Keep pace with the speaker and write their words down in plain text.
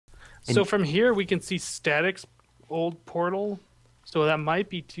So from here we can see Static's old portal. So that might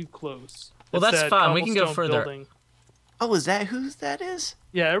be too close. Well, It's that's that fine. We can go cobblestone further. building. Oh, is that whose that is?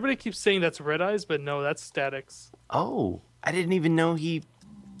 Yeah, everybody keeps saying that's Red Eyes, but no, that's Static's. Oh, I didn't even know he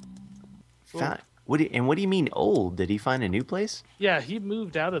found. What do you mean old? Did he find a new place? Yeah, he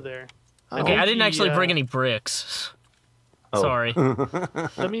moved out of there. Oh. Okay, I didn't actually bring any bricks. Oh. Sorry.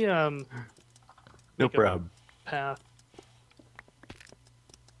 Let me No make a problem. path.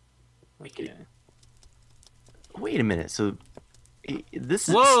 Okay. Wait a minute. So this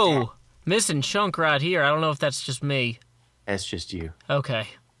is Whoa! Missing chunk right here. I don't know if that's just me. That's just you. Okay.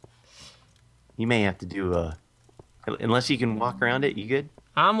 You may have to do unless you can walk around it. You good?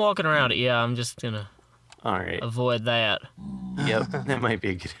 I'm walking around it. Yeah, I'm just gonna All right. avoid that. Yep, that might be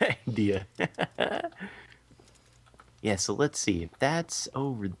a good idea. Yeah, so let's see. If that's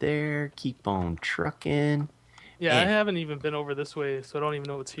over there, keep on trucking. Yeah, I And- haven't even been over this way, so I don't even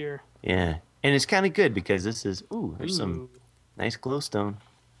know what's here. Yeah, and it's kind of good because this is, there's some Ooh, nice glowstone.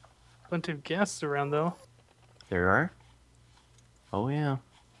 plenty of gas around though. There are? Oh, yeah.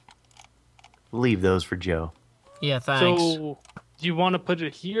 We'll leave those for Joe. Yeah, thanks. So, do you want to put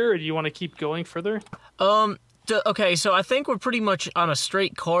it here, or do you want to keep going further? Okay, so I think we're pretty much on a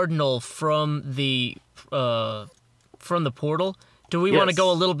straight cardinal from the portal. Do we want to Yes.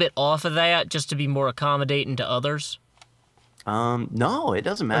 go a little bit off of that just to be more accommodating to others? No, it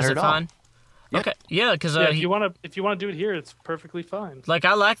doesn't Or matter is at it all. fine? Yep. Okay, yeah, because Yeah, if you want to do it here, it's perfectly fine. like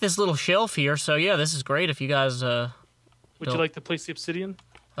I like this little shelf here, so yeah, this is great. If you guys, Would don't- you like to place the obsidian?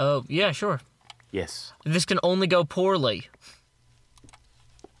 yeah, sure. Yes. This can only go poorly.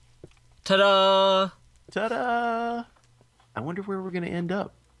 Ta-da! Ta-da! I wonder where we're going to end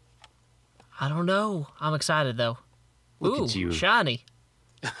up. I don't know. I'm excited though. Look Ooh, at you. shiny.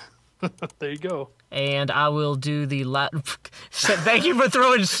 There you go. And I will do the Thank you for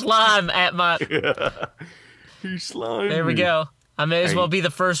throwing slime at my. You slime. There we go. I may as Are well you- be the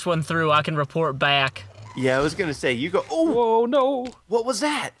first one through. I can report back. Yeah, I was going to say, you go, oh, Whoa, no! what was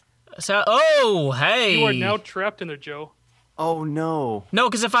that? So, oh, hey. You are now trapped in there, Joe. Oh, no. No,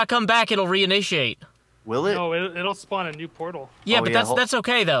 because if I come back, it'll reinitiate. Will it? No, it'll spawn a new portal. Yeah, Oh, but yeah, that's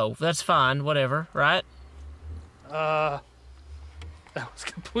okay though. That's fine. Whatever, right? That was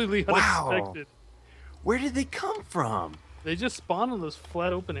completely Wow. unexpected. Where did they come from? They just spawn in those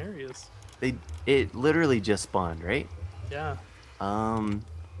flat open areas. It literally just spawned, right? Yeah.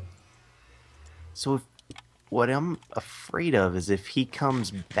 So what I'm afraid of is if he comes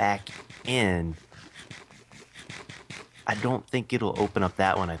back in, I don't think it'll open up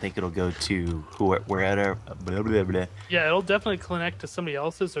that one. I think it'll go to wherever. Blah, blah, blah. Yeah, it'll definitely connect to somebody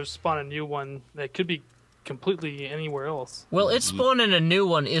else's or spawn a new one that could be completely anywhere else. Well, it spawning a new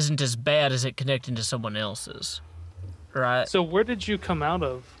one isn't as bad as it connecting to someone else's, right? So where did you come out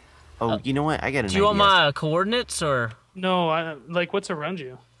of? Oh, you know what? I got an Do you idea. want my coordinates or No, like what's around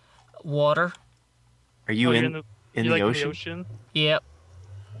you? water? Are you Oh, you're in you the like ocean? in the ocean? Yep.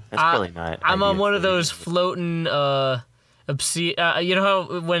 That's probably not. I'm on ideal one of for you. those floating, you know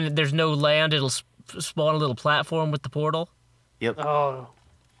how when there's no land, it'll spawn a little platform with the portal? Yep. Oh,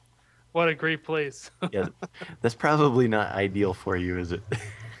 what a great place. Yeah. That's probably not ideal for you, is it?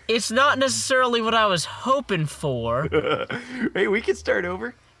 It's not necessarily what I was hoping for, Hey, we can start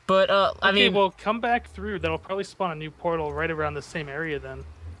over. but, I Okay, mean, well, come back through. That'll probably spawn a new portal right around the same area then.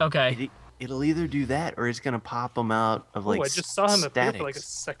 okay. It'll either do that or it's gonna pop them out of like. Oh, I just saw him appear for like a statics.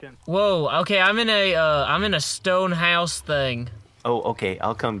 second. Whoa, okay, I'm in a stone house thing. Oh, okay.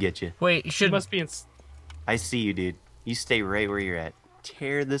 I'll come get you. Wait, He should, must be in. I see you, dude. You stay right where you're at.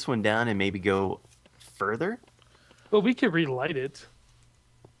 Tear this one down and maybe go further. Well, we could relight it.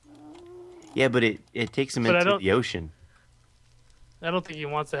 Yeah, but it takes him But I into don't- the ocean. I don't think he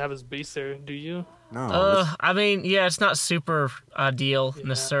wants to have his base there, do you? No. let's, I mean, yeah, it's not super ideal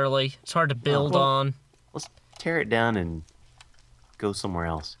necessarily. It's hard to build well- on. let's tear it down and go somewhere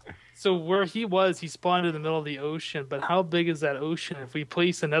else. So where he was, he spawned in the middle of the ocean. But how big is that ocean? If we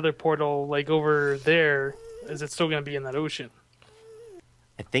place another portal like over there, is it still going to be in that ocean?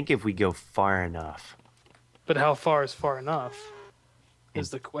 I think if we go far enough But how far is far enough?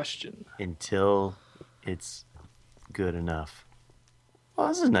 Is the question. until it's good enough. Well,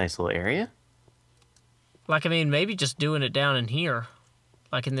 this is a nice little area. Like, I mean, maybe just doing it down in here.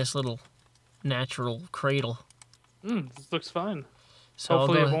 Like in this little natural cradle. This looks fine. So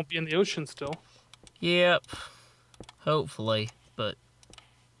Hopefully I'll it go, won't be in the ocean still. Yep. Hopefully, but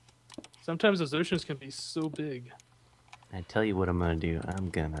Sometimes those oceans can be so big. I tell you what I'm gonna do. I'm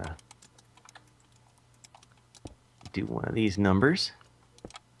gonna do one of these numbers.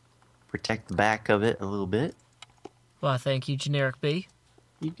 Protect the back of it a little bit. well, thank you, Generikb.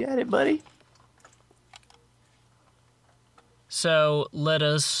 You got it, buddy. So let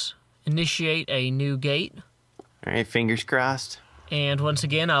us initiate a new gate. All right, fingers crossed. And once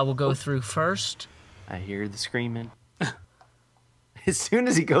again, I will go through first. I hear the screaming. As soon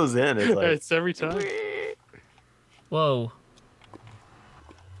as he goes in, it's like... It's every time. Whoa.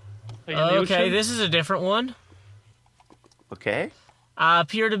 Are you in the Okay, ocean? this is a different one. Okay. I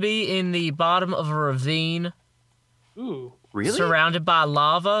appear to be in the bottom of a ravine, Ooh. Really? surrounded by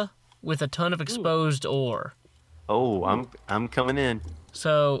lava with a ton of exposed ore. Oh, I'm coming in.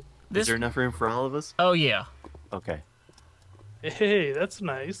 So this. Is there enough room for all of us? Oh yeah. Okay. Hey, that's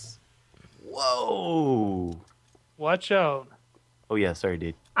nice. Whoa. Watch out. Oh yeah, sorry,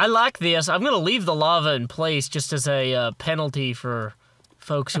 dude. I like this. I'm gonna leave the lava in place just as a penalty for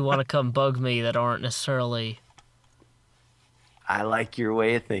folks who want to come bug me that aren't necessarily. I like your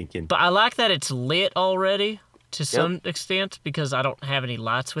way of thinking. But I like that it's lit already to some extent because I don't have any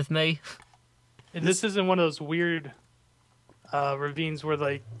lights with me. And this isn't one of those weird ravines where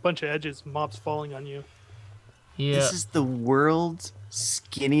like a bunch of edges, mobs falling on you. Yeah. This is the world's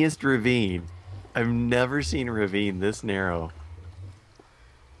skinniest ravine. I've never seen a ravine this narrow.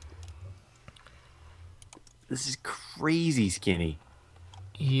 This is crazy skinny.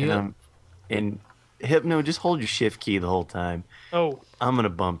 Yeah. And Hypno, just hold your shift key the whole time. Oh, I'm gonna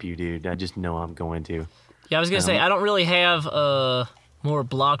bump you, dude. I just know I'm going to. Yeah, I was gonna say I don't really have more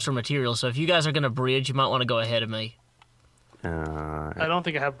blocks or materials, so if you guys are gonna bridge, you might want to go ahead of me. I don't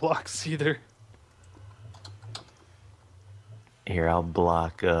think I have blocks either. Here, I'll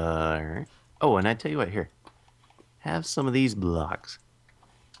block. Oh, and I tell you what, here, have some of these blocks.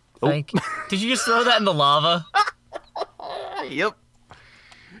 Thank you. Did you just throw that in the lava? Yep.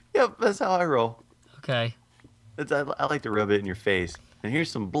 Yep, that's how I roll. Okay. I like to rub it in your face. And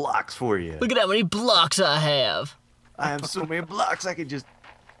here's some blocks for you. Look at how many blocks I have. I have so many blocks I could just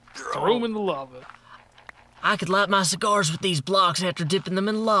Throw them in the lava. I could light my cigars with these blocks after dipping them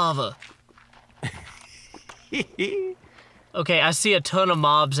in lava. Okay, I see a ton of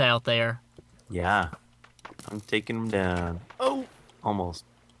mobs out there. Yeah. I'm taking them down. Oh, almost.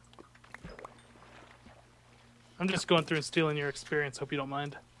 I'm just going through and stealing your experience. Hope you don't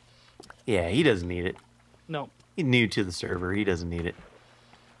mind. Yeah, he doesn't need it. No. He's new to the server. He doesn't need it.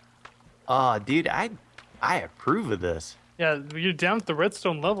 Oh, dude, I approve of this. Yeah, you're down at the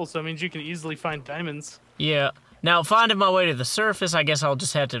redstone level, so that means you can easily find diamonds. Yeah. Now, finding my way to the surface, I guess I'll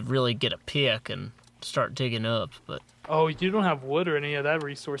just have to really get a pick and start digging up, but... Oh, you don't have wood or any of that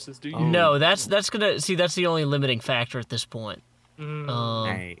resources, do you? No, that's gonna... See, that's the only limiting factor at this point. All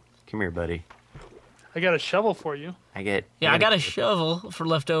right, come here, buddy. I got a shovel for you. Yeah, I got a shovel for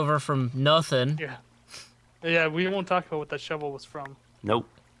leftover from nothing. Yeah. Yeah, we won't talk about what that shovel was from. Nope.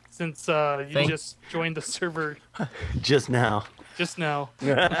 Since you just joined the server Just now. just now.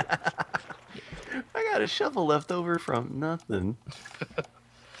 I got a shovel left over from nothing.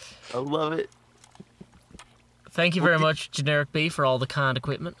 I love it. Thank you very much, Generikb, for all the kind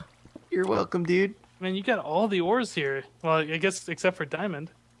equipment. You're welcome, dude. Man, you got all the ores here. Well, I guess except for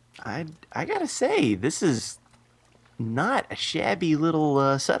diamond. I gotta say, this is not a shabby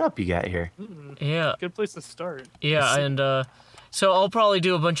little setup you got here. Yeah. Good place to start. Yeah, and so I'll probably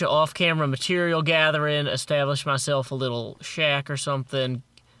do a bunch of off-camera material gathering, establish myself a little shack or something.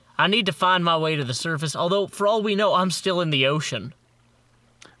 I need to find my way to the surface, although for all we know, I'm still in the ocean.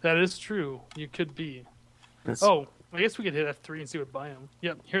 That is true. You could be. That's- Oh, I guess we could hit F3 and see what biome.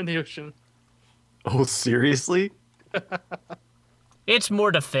 Yep, you're in the ocean. Oh, seriously? It's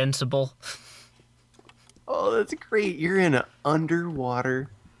more defensible. Oh, that's great. You're in an underwater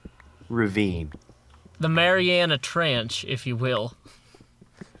ravine. The Mariana Trench, if you will.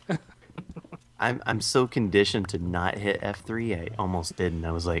 I'm so conditioned to not hit F3. I almost didn't.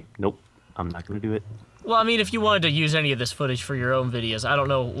 I was like, nope, I'm not gonna do it. Well, I mean, if you wanted to use any of this footage for your own videos, I don't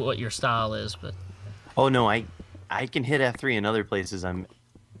know what your style is, but... Oh no, I can hit F3 in other places. I'm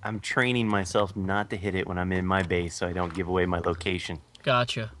training myself not to hit it when I'm in my base, so I don't give away my location.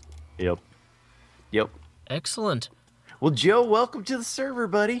 Gotcha. Yep. Excellent. Well, Joe, welcome to the server,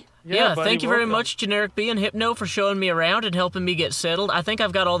 buddy. Yeah, buddy, thank you very welcome. much, Generikb and Hypno, for showing me around and helping me get settled. I think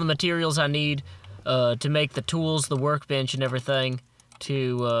I've got all the materials I need to make the tools, the workbench, and everything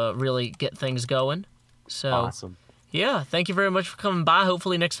to really get things going. So, Awesome. yeah, thank you very much for coming by.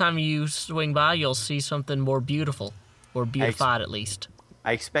 Hopefully next time you swing by, you'll see something more beautiful, or beautified at least.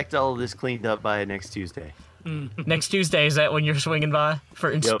 I expect all of this cleaned up by next Tuesday. Next Tuesday, is that when you're swinging by for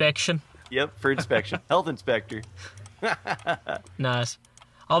inspection? Yep, for inspection. Health inspector. Nice.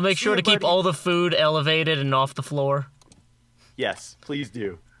 I'll make sure ya, to keep buddy. all the food elevated and off the floor. Yes, please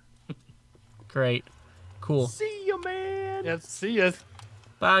do. Great. Cool. See you, man. Yeah, see ya.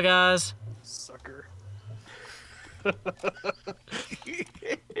 Bye, guys. Sucker.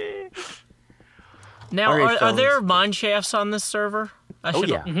 Now, All right, are there fellas. mine shafts on this server? Oh,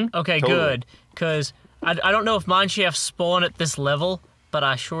 yeah. Okay, Totally. good. Because I don't know if mine shafts spawn at this level, but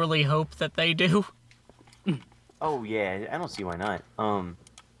I surely hope that they do. Oh yeah, I don't see why not.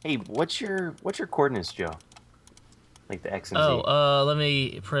 Hey, what's your coordinates, Joe? Like the X and Z. Let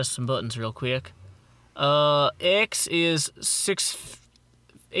me press some buttons real quick. X is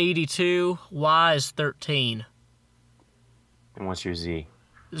 682, Y is 13. And what's your Z?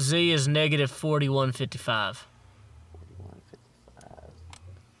 Z is negative 4155.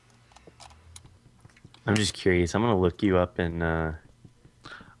 I'm just curious. I'm gonna look you up and.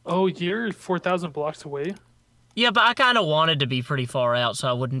 Oh, you're 4,000 blocks away. Yeah, but I kind of wanted to be pretty far out so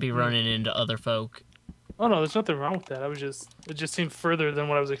I wouldn't be running into other folk. Oh no, there's nothing wrong with that. It just seemed further than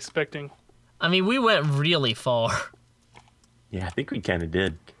what I was expecting. I mean, we went really far. Yeah, I think we kind of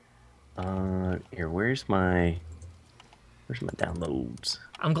did. Here, where's my downloads?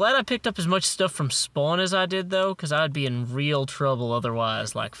 I'm glad I picked up as much stuff from Spawn as I did, though, because I'd be in real trouble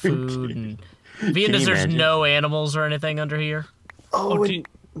otherwise, like food and... Being Can as you there's imagine? no animals or anything under here. Oh, do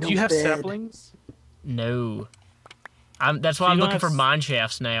you have saplings? No. That's why So I'm you don't looking have for mine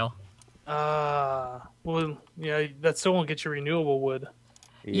shafts now. Well, yeah, that still won't get you renewable wood.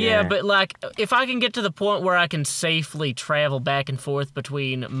 Yeah, but like, if I can get to the point where I can safely travel back and forth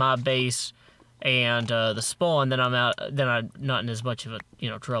between my base and the spawn, then I'm not in as much of a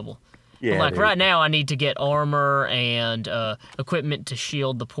trouble. Yeah, But like there right you now, I need to get armor and equipment to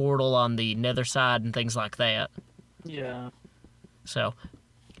shield the portal on the nether side and things like that. Yeah. So,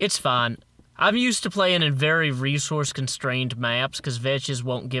 it's fine. I'm used to playing in very resource-constrained maps because Vetches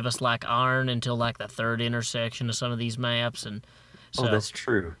won't give us like iron until like the third intersection of some of these maps, and so Oh, that's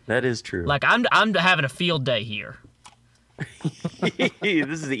true. That is true. like I'm having a field day here.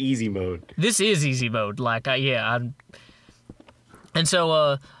 This is the easy mode. This is easy mode. Like and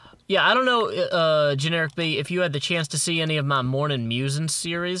so yeah, I don't know, Generikb, if you had the chance to see any of my Morning Musing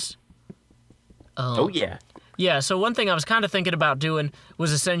series. Oh yeah. Yeah, so one thing I was kind of thinking about doing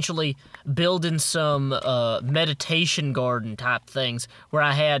was essentially building some meditation garden type things where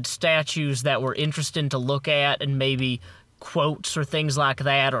I had statues that were interesting to look at and maybe quotes or things like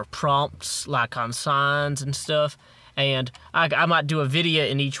that or prompts like on signs and stuff. And I might do a video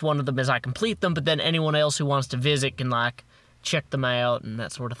in each one of them as I complete them, but then anyone else who wants to visit can like check them out and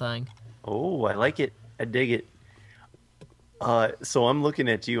that sort of thing. Oh, I like it. I dig it. So I'm looking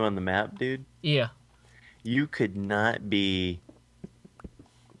at you on the map, dude. Yeah. You could not be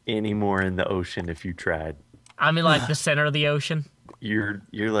any more in the ocean if you tried. I'm in like the center of the ocean. You're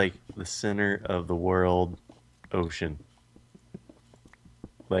like the center of the world ocean.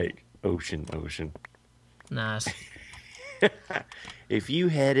 Like ocean. Nice. If you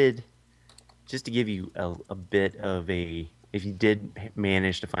headed, just to give you a bit of a, if you did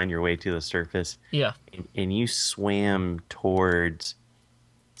manage to find your way to the surface, Yeah. and you swam towards,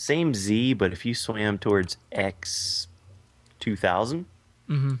 same Z, but if you swam towards X 2000,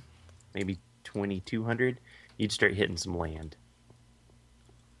 maybe 2200, you'd start hitting some land.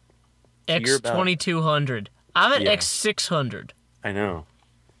 So you're about- X2200. I'm at Yeah. X600. I know.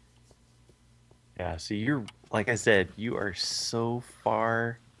 Yeah, so you're, like I said, you are so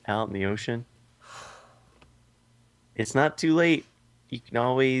far out in the ocean. It's not too late. You can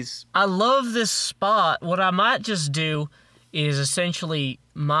always... I love this spot. What I might just do is essentially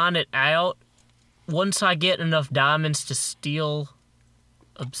mine it out. Once I get enough diamonds to steal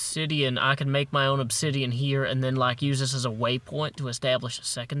obsidian, I can make my own obsidian here and then like use this as a waypoint to establish a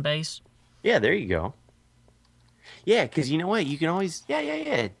second base. Yeah, there you go. Yeah, because you know what? You can always...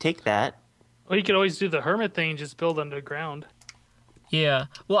 Yeah. Take that. Well, you could always do the hermit thing and just build underground. Yeah.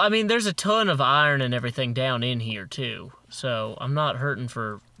 Well, I mean, there's a ton of iron and everything down in here, too. So I'm not hurting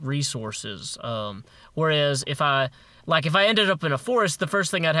for resources. Whereas if I ended up in a forest, the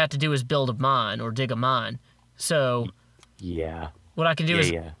first thing I'd have to do is build a mine or dig a mine. So Yeah. what I can do is,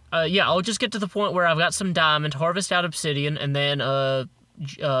 Yeah. I'll just get to the point where I've got some diamond, harvest out obsidian, and then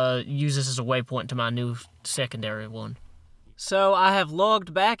use this as a waypoint to my new secondary one. So I have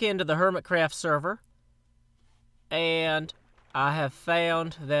logged back into the Hermitcraft server, and I have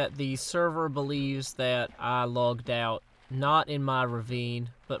found that the server believes that I logged out not in my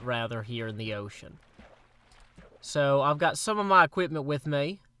ravine, but rather here in the ocean. So I've got some of my equipment with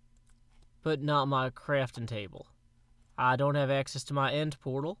me, but not my crafting table. I don't have access to my end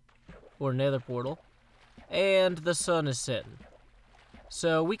portal, or nether portal, and the sun is setting.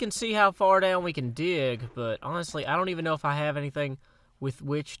 So we can see how far down we can dig, but honestly, I don't even know if I have anything with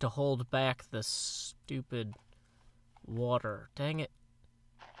which to hold back the stupid water. Dang it.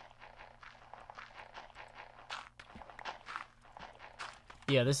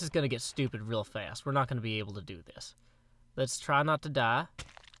 Yeah, this is going to get stupid real fast. We're not going to be able to do this. Let's try not to die.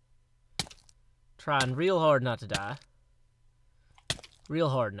 Trying real hard not to die. Real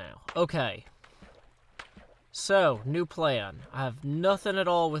hard now. Okay. So, new plan. I have nothing at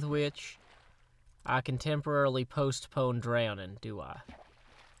all with which I can temporarily postpone drowning, do I?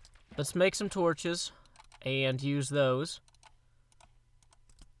 Let's make some torches and use those.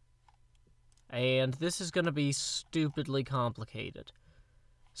 And this is going to be stupidly complicated.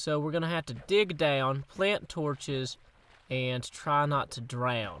 So we're going to have to dig down, plant torches, and try not to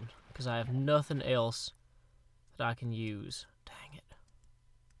drown, because I have nothing else that I can use. Dang it.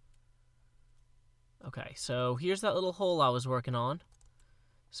 Okay, so here's that little hole I was working on.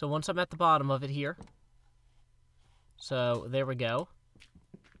 So once I'm at the bottom of it here, so there we go.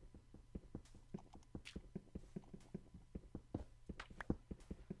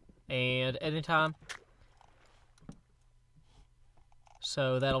 And anytime.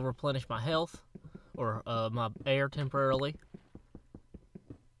 So that'll replenish my health, or my air temporarily.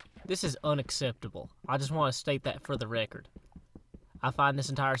 This is unacceptable. I just want to state that for the record. I find this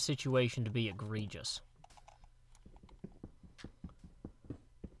entire situation to be egregious.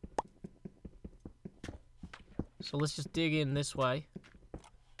 So let's just dig in this way.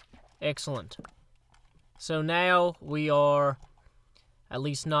 Excellent. So now we are at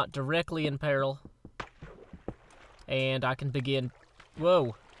least not directly in peril. And I can begin...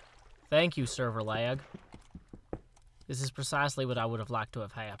 Whoa. Thank you, server lag. This is precisely what I would have liked to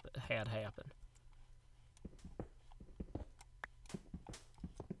have had happen.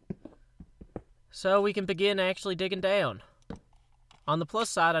 So we can begin actually digging down. On the plus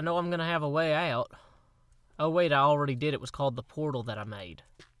side, I know I'm going to have a way out. Oh wait, I already did. It was called the portal that I made.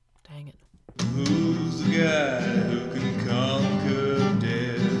 Dang it. Who's the guy who can conquer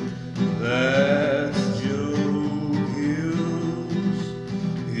death? That's Joe Hughes.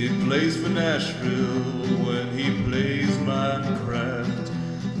 He plays for Nashville when he plays Minecraft.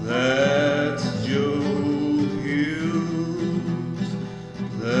 That's Joe Hughes.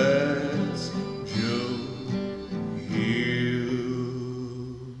 That's Joe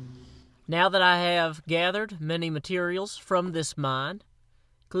Hughes. Now that I have gathered many materials from this mine,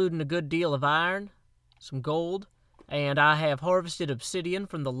 including a good deal of iron, some gold, and I have harvested obsidian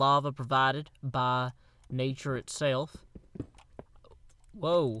from the lava provided by nature itself.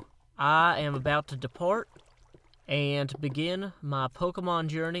 Whoa, I am about to depart and begin my Pokemon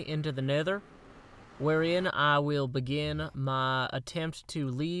journey into the Nether, wherein I will begin my attempt to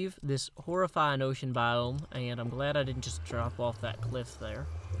leave this horrifying ocean biome, and I'm glad I didn't just drop off that cliff there.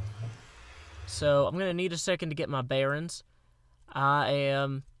 So I'm going to need a second to get my bearings. I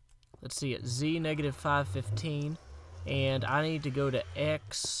am, let's see, at Z-515, and I need to go to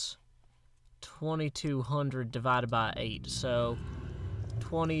X 2200 divided by 8. So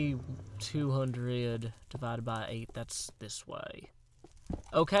 2200 divided by 8, that's this way.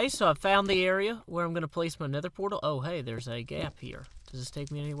 Okay, so I've found the area where I'm going to place my nether portal. Oh, hey, there's a gap here. Does this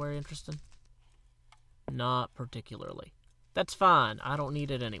take me anywhere interesting? Not particularly. That's fine. I don't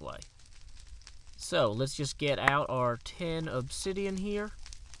need it anyway. So, let's just get out our 10 obsidian here.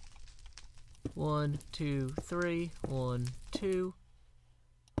 1, 2, 3. 1, 2.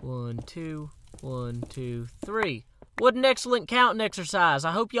 1, 2. 1, 2, 3. What an excellent counting exercise.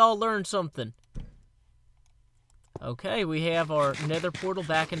 I hope y'all learned something. Okay, we have our nether portal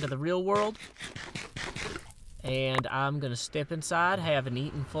back into the real world. And I'm going to step inside, having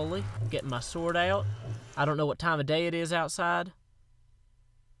eaten fully, getting my sword out. I don't know what time of day it is outside.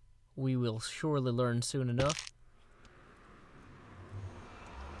 We will surely learn soon enough.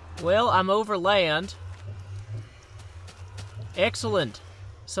 Well, I'm over land. Excellent.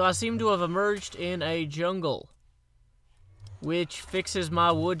 So I seem to have emerged in a jungle, which fixes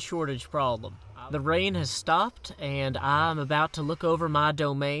my wood shortage problem. The rain has stopped, and I'm about to look over my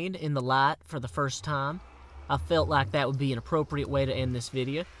domain in the light for the first time. I felt like that would be an appropriate way to end this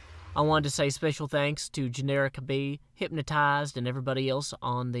video. I wanted to say special thanks to Generikb Hypnotizd and everybody else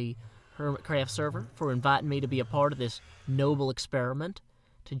on the Hermitcraft server for inviting me to be a part of this noble experiment,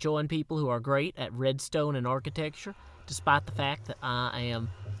 to join people who are great at redstone and architecture, despite the fact that I am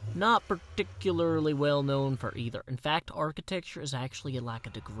not particularly well known for either. In fact, architecture is actually like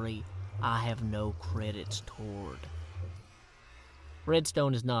a degree I have no credits toward.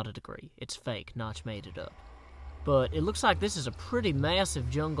 Redstone is not a degree. It's fake. Notch made it up. But it looks like this is a pretty massive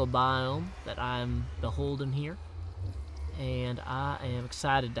jungle biome that I'm beholden here, and I am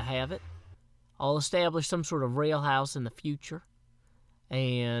excited to have it. I'll establish some sort of rail house in the future,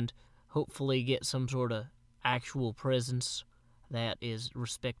 and hopefully get some sort of actual presence that is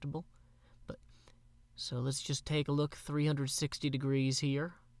respectable. But So let's just take a look, 360 degrees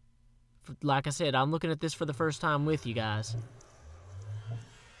here. Like I said, I'm looking at this for the first time with you guys.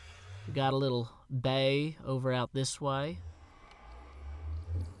 We got a little bay over out this way.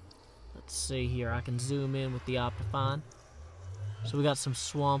 Let's see here, I can zoom in with the Optifine. So we got some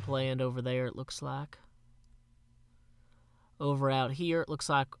swampland over there, it looks like. Over out here, it looks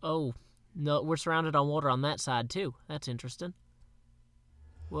like, oh, no, we're surrounded on water on that side too. That's interesting.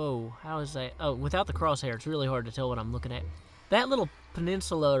 Whoa, how is that? Oh, without the crosshair, it's really hard to tell what I'm looking at. That little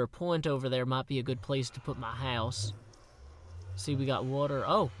peninsula or point over there might be a good place to put my house. See, we got water.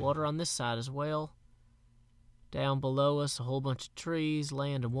 Oh, water on this side as well. Down below us, a whole bunch of trees,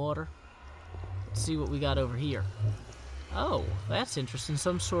 land, and water. Let's see what we got over here. Oh, that's interesting.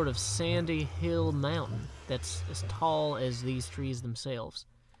 Some sort of sandy hill mountain that's as tall as these trees themselves.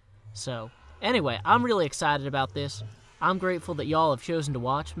 So, anyway, I'm really excited about this. I'm grateful that y'all have chosen to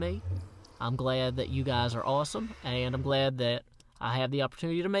watch me. I'm glad that you guys are awesome, and I'm glad that I have the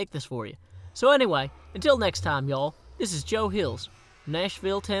opportunity to make this for you. So anyway, until next time, y'all, this is Joe Hills,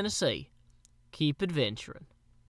 Nashville, Tennessee. Keep adventuring.